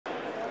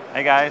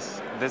Hey guys,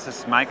 this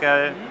is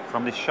Michael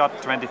from the Shot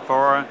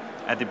 24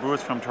 at the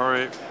booth from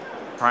Torrey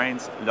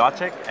Pines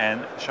Logic,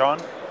 and Sean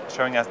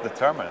showing us the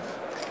thermals.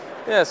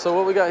 Yeah, so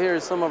what we got here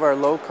is some of our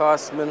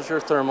low-cost miniature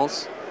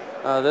thermals.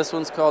 This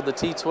one's called the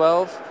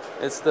T12.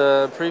 It's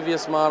the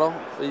previous model.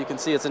 You can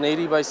see it's an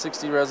 80 by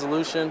 60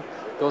 resolution.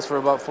 Goes for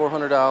about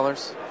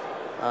 $400.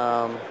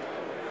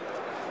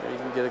 You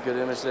can get a good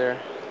image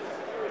there.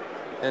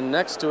 And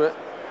next to it,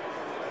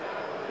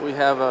 we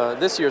have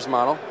this year's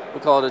model.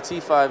 We call it a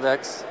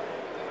T5x.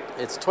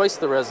 It's twice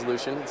the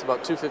resolution. It's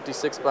about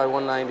 256 by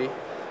 190.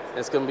 And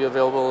it's going to be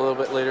available a little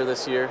bit later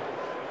this year.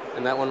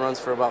 And that one runs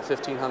for about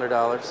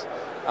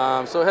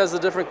 $1,500. So it has the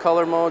different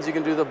color modes. You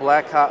can do the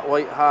black hot,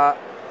 white hot,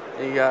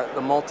 and you got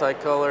the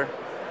multicolor,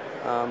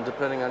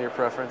 depending on your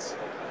preference.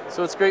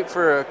 So it's great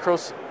for a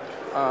close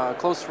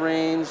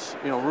range,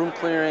 room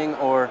clearing,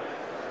 or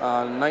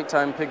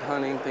nighttime pig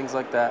hunting, things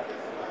like that.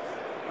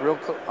 Real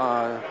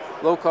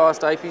low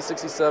cost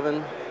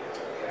IP67,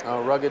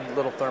 rugged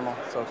little thermal.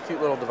 So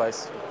cute little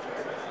device.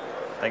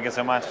 Thank you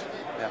so much.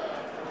 Yeah.